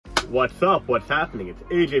What's up? What's happening? It's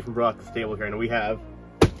AJ from Brock's Stable here, and we have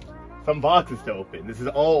some boxes to open. This is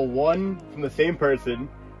all one from the same person.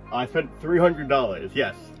 I spent $300.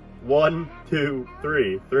 Yes. 1, 2,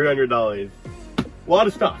 3. $300. A lot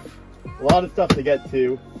of stuff. A lot of stuff to get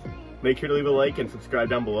to. Make sure to leave a like and subscribe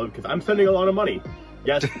down below because I'm spending a lot of money.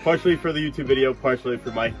 Yes, partially for the YouTube video, partially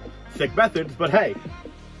for my sick methods, but hey,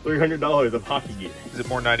 $300 of hockey gear. Is it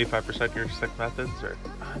more 95% your sick methods, or?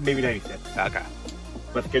 Maybe 96. Okay.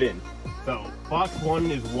 Let's get in. So, box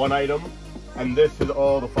one is one item, and this is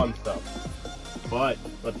all the fun stuff. But,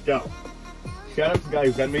 let's go. Shout out to the guy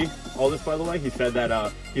who sent me all this, by the way. He said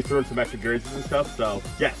that he threw in some extra jerseys and stuff, so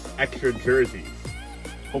yes, extra jerseys.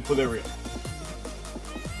 Hopefully they're real.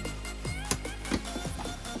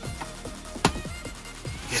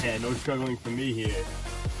 Yeah, no struggling for me here.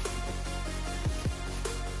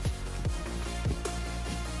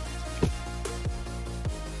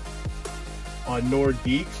 A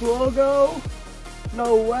Nordiques logo?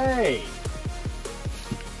 No way!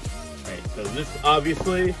 Alright, so this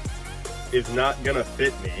obviously is not gonna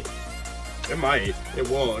fit me. It might, it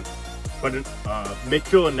won't. But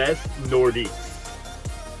Mitchell and Ness Nordiques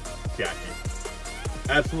jacket.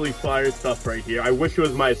 Absolutely fire stuff right here. I wish it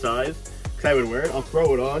was my size, because I would wear it. I'll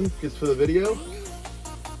throw it on just for the video.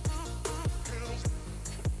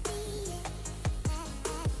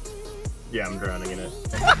 Yeah, I'm drowning in it.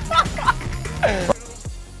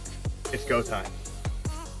 It's go time.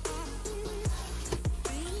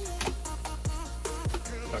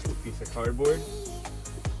 Tuck a piece of cardboard.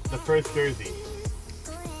 The first jersey.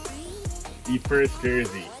 The first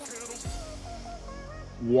jersey.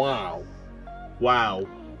 Wow. Wow.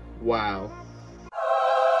 Wow.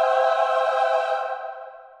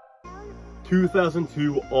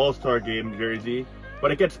 2002 All-Star Game jersey,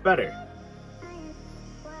 but it gets better.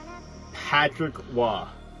 Patrick Waugh.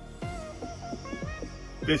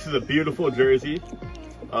 This is a beautiful jersey.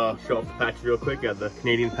 Show off the patch real quick. Got the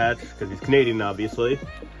Canadian patch because he's Canadian, obviously.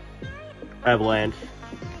 Avalanche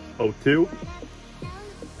 02.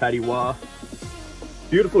 Patty Waugh.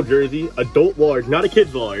 Beautiful jersey. Adult large, not a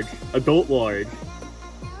kid's large. Adult large.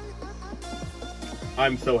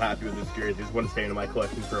 I'm so happy with this jersey. It's one to stay in my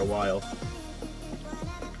collection for a while.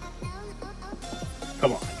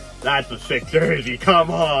 Come on. That's a sick jersey.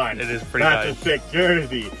 Come on. It is pretty nice. That's a sick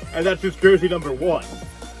jersey. And that's just jersey number 1.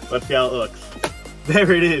 Let's see how it looks.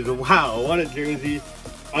 There it is. Wow, what a jersey.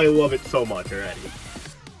 I love it so much already.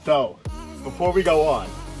 So, before we go on,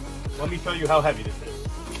 let me tell you how heavy this is.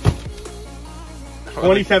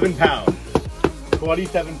 27 pounds.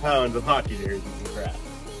 27 pounds of hockey jerseys and crap.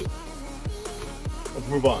 Let's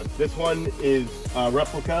move on. This one is a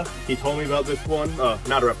replica. He told me about this one.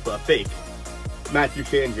 Not a replica, fake. Matthew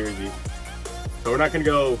Shane jersey. So we're not going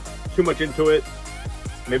to go too much into it.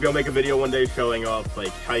 Maybe I'll make a video one day showing off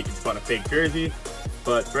like how you can spot a fake jersey.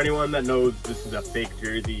 But for anyone that knows this is a fake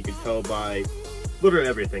jersey, you can tell by literally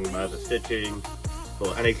everything. By the stitching, the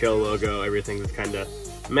little NHL logo, everything is kind of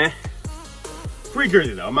meh. Free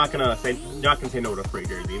jersey though. I'm not gonna say no to a free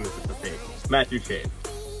jersey, even if it's a fake. Matthew Shane.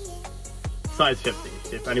 Size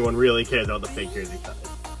 50, if anyone really cares about the fake jersey size.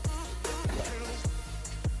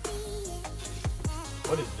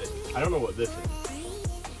 What is this? I don't know what this is.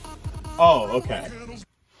 Oh, okay.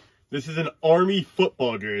 This is an Army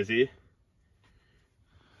football jersey.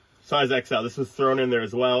 Size XL. This was thrown in there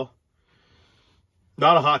as well.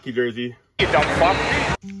 Not a hockey jersey. You dumb fuck.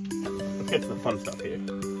 Let's get to the fun stuff here.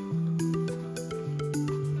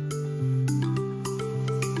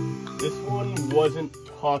 This one wasn't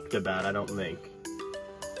talked about, I don't think.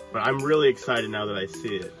 But I'm really excited now that I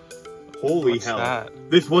see it. Holy hell. That?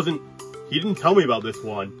 This wasn't... He didn't tell me about this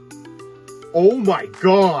one. Oh my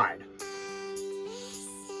god.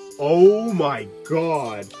 Oh my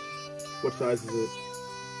god. What size is it?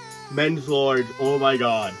 Men's large. Oh my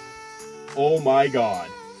god. Oh my god.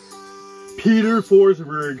 Peter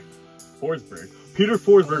Forsberg. Peter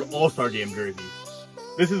Forsberg All-Star Game jersey.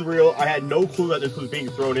 This is real. I had no clue that this was being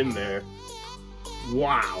thrown in there.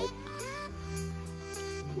 Wow.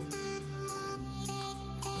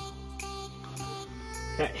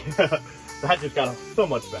 Okay. That just got so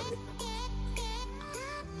much better.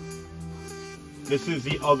 This is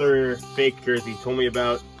the other fake jersey he told me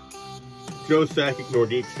about. Joe Sakic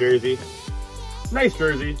Nordiques jersey. Nice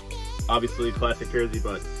jersey. Obviously classic jersey,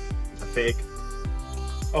 but it's a fake.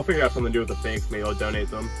 I'll figure out something to do with the fakes. Maybe I'll donate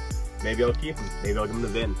them. Maybe I'll keep them. Maybe I'll give them to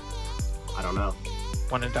Vin. I don't know.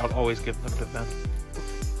 When in doubt, always give them to Vin.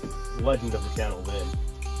 Legend of the channel, Vin.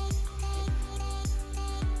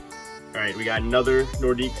 Alright, we got another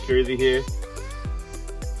Nordiques jersey here.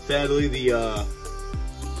 Sadly, the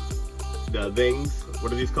Vings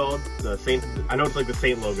what are these called? The Saint, I know it's like the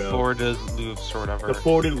Saint logo. Forwarded loops or whatever. The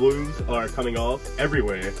forwarded loops are coming off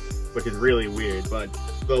everywhere, which is really weird, but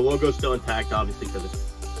the logo's still intact, obviously, because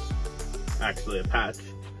it's actually a patch.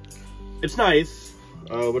 It's nice.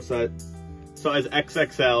 What's that? Size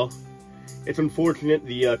XXL. It's unfortunate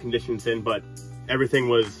the condition's in, but everything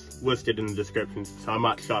was listed in the description, so I'm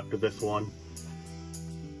not shocked with this one.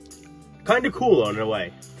 Kind of cool in a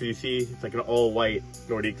way, because you see it's like an all-white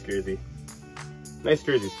Nordiques jersey. Nice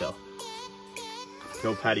jersey still.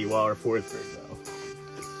 No Patty Waller Forsberg though.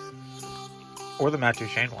 Or the Matthew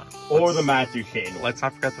Shane one. Or the Matthew Shane one. Let's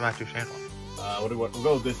not forget the Matthew Shane one. We'll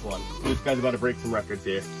go with this one. This guy's about to break some records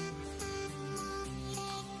here.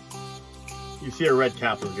 You see a red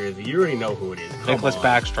Capitals jersey, you already know who it is. Nicholas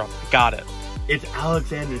Backstrom. Got it. It's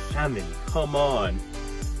Alexander Semin. Come on.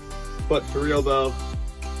 But for real though,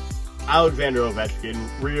 Alexander Ovechkin,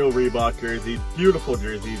 real Reebok jersey, beautiful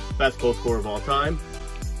jersey, best goal scorer of all time.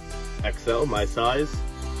 XL, my size.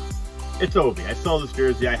 It's Ovi. I saw this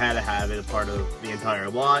jersey, I had to have it as part of the entire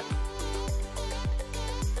lot.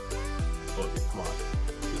 Ovi, come on.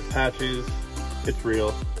 The patches, it's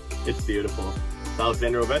real, it's beautiful. It's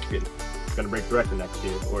Alexander Ovechkin. It's gonna break the record next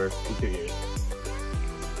year, or in 2 years.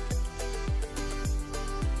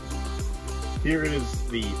 Here is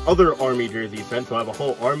the other Army jersey set, so I have a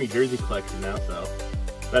whole Army jersey collection now, so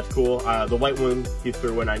that's cool. The white one he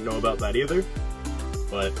threw in, I didn't know about that either,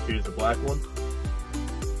 but here's the black one.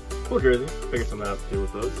 Cool jersey. Figure something out to do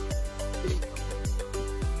with those.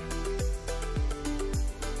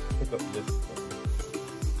 Pick up this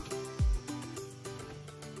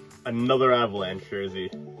one. Another Avalanche jersey.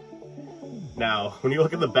 Now, when you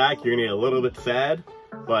look at the back, you're gonna get a little bit sad,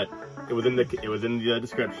 but it was in the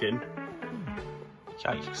description.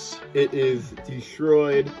 Yikes. It is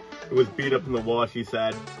destroyed. It was beat up in the wash, he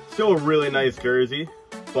said. Still a really nice jersey,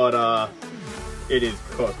 but it is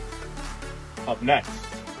cooked. Up next,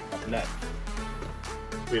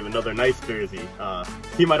 we have another nice jersey.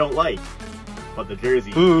 Team I don't like, but the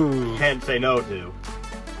jersey can't say no to.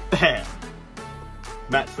 Bam!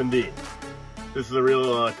 Matt Sundin. This is a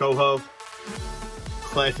real Coho.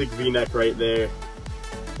 Classic V-neck right there.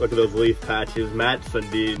 Look at those leaf patches. Matt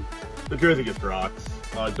Sundin. The jersey just rocks.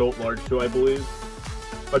 Adult large too, I believe.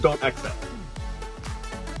 Adult XL.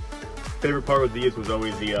 Favorite part with these was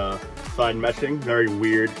always the side meshing. Very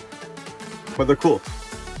weird, but they're cool.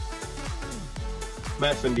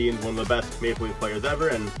 Matt Sundin's one of the best Maple Leaf players ever,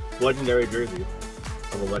 and legendary jersey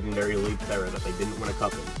of a legendary Leafs era that they didn't win a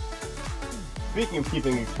cup in. Speaking of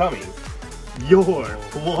keeping these coming, your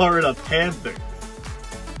Florida Panthers.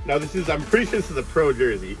 Now this is, I'm pretty sure this is a pro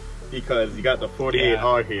jersey because you got the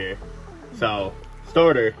 48R here. So,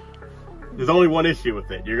 starter, there's only one issue with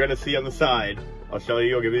it. You're gonna see on the side, I'll show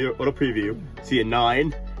you, I'll give you a little preview. See a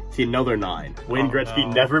 9, see another 9. Wayne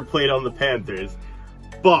Gretzky never played on the Panthers,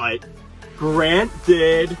 but Grant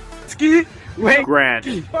did. Wait.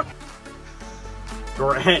 Grant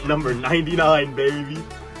number 99, baby.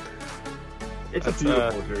 It's a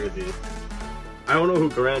beautiful jersey. I don't know who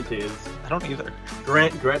Grant is. I don't either.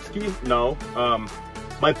 Grant Gretzky? No.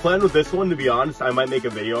 My plan with this one, to be honest, I might make a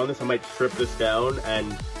video on this. I might strip this down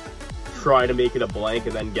and try to make it a blank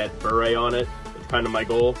and then get Bure on it. It's kind of my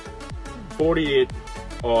goal.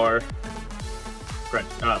 48R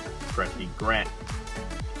Gretzky, Grant.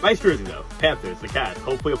 Nice jersey though. Panthers, the Cats.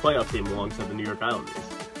 Hopefully a playoff team alongside the New York Islanders.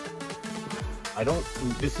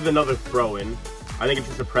 This is another throw-in. I think it's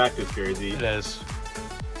just a practice jersey. It is.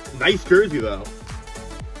 Nice jersey though.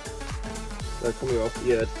 That's coming off.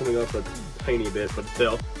 Yeah, it's coming off a tiny bit, but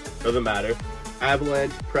still, doesn't matter.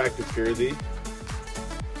 Avalanche practice jersey.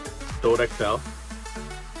 Adult XL.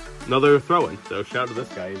 Another throw-in. So shout out to this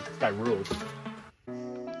guy. This guy rules.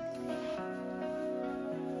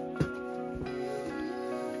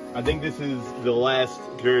 I think this is the last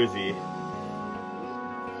jersey.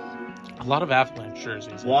 A lot of Avalanche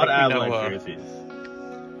jerseys. A lot of Avalanche jerseys.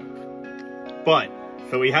 But,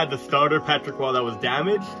 so we had the starter, Patrick Waugh, that was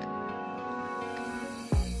damaged.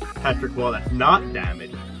 Patrick Waugh that's not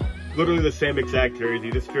damaged. Literally the same exact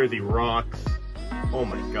jersey. This jersey rocks. Oh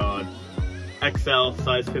my god. XL,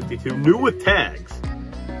 size 52. New with tags.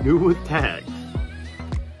 New with tags.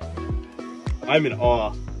 I'm in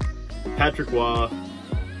awe. Patrick Waugh.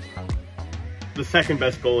 The second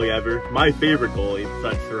best goalie ever. My favorite goalie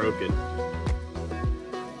besides Sorokin.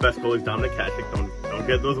 Best goalie is Dominic Hasek. Don't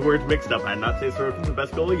get those words mixed up. I did not say Sorokin's the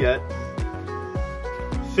best goalie yet.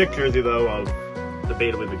 Sick jersey though of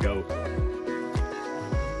debatably the GOAT.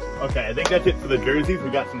 Okay, I think that's it for the jerseys. We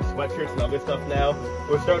got some sweatshirts and other stuff now.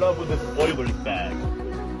 We'll start off with this Oilers bag.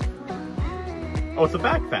 Oh, it's a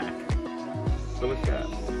backpack. So what's that?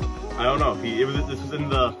 I don't know. This was in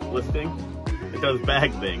the listing. It does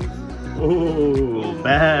bag things. Ooh,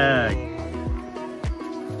 bag.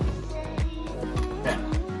 Yeah.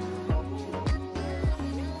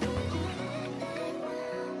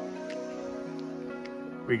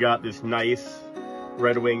 We got this nice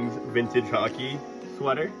Red Wings vintage hockey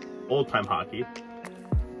sweater, old time hockey.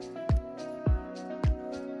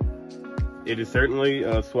 It is certainly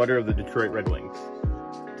a sweater of the Detroit Red Wings.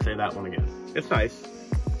 Say that one again. It's nice.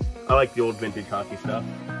 I like the old vintage hockey stuff.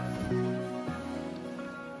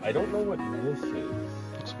 I don't know what this is.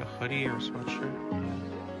 Looks like a hoodie or a sweatshirt.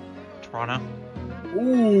 Toronto.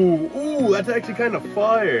 Ooh, that's actually kind of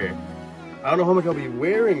fire. I don't know how much I'll be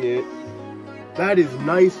wearing it. That is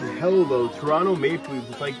nice as hell though. Toronto Maple Leafs,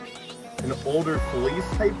 it's like an older fleece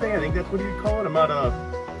type thing. I think that's what you'd call it. I'm not a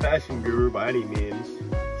fashion guru by any means.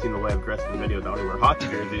 Seen the way I've dressed in the videos, I only wear hockey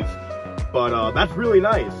jerseys. But that's really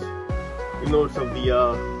nice. Even though it's of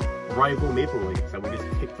the rival Maple Leafs that we just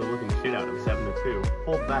kicked the living shit out of 7-2.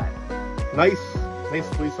 Hold that. Nice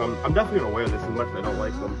fleece. I'm definitely gonna wear this as much as I don't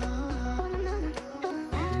like them.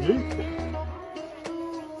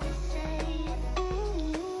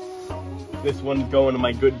 This one's going to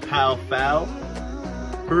my good pal Fal.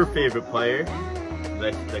 Her favorite player.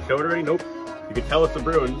 Did I show it already? Nope. You can tell it's the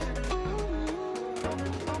Bruins.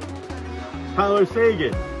 Tyler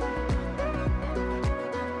Seguin.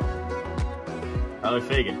 Tyler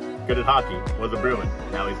Seguin, good at hockey, was a Bruin.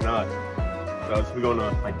 Now he's not. So this is going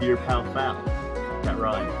to my dear pal Fal. That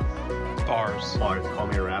rhymes. Bars. Bars, call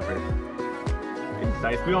me a rapper. It's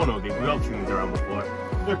nice. We all know these. We've all seen these around before.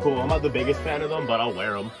 They're cool. I'm not the biggest fan of them, but I'll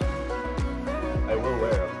wear them. I will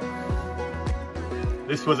wear them.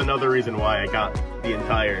 This was another reason why I got the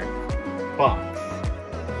entire box.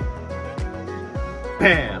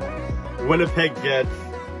 Bam! Winnipeg Jets.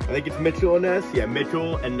 I think it's Mitchell and Ness. Yeah,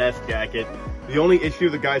 Mitchell and Ness jacket. The only issue,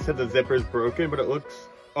 the guy said the zipper is broken, but it looks...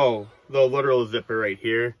 Oh, the literal zipper right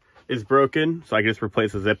here is broken, so I can just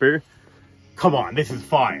replace the zipper. Come on, this is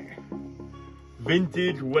fire.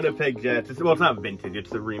 Vintage Winnipeg Jets. Well, it's not vintage, it's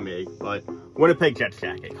the remake, but Winnipeg Jets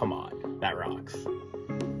jacket. Come on, that rocks.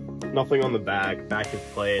 Nothing on the back. Back is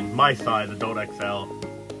plain. My size, adult XL.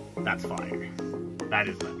 That's fire. That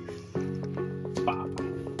is nice. Pop.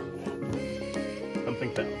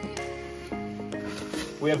 Something fell.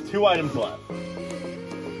 We have 2 items left.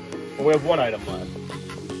 Well, we have 1 item left.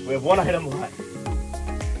 We have 1 item left.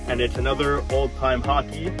 And it's another old-time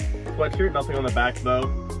hockey sweatshirt. Nothing on the back, though.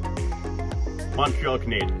 Montreal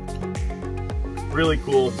Canadiens. Really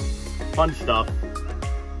cool. Fun stuff.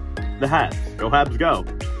 The Habs. Go Habs, go.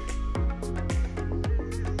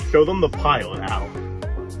 Show them the pile now.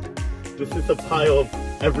 This is a pile of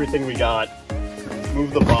everything we got.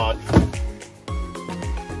 Move the box.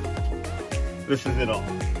 This is it all.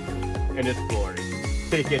 In its glory.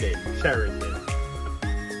 Take it in. Cherish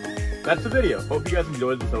it. That's the video. Hope you guys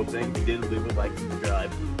enjoyed this opening. If you did, leave a like and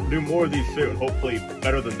subscribe. We'll do more of these soon. Hopefully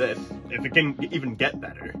better than this. If it can even get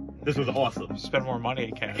better. This was awesome. Spend more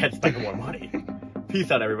money, I can. Can't spend more money.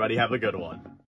 Peace out, everybody. Have a good one.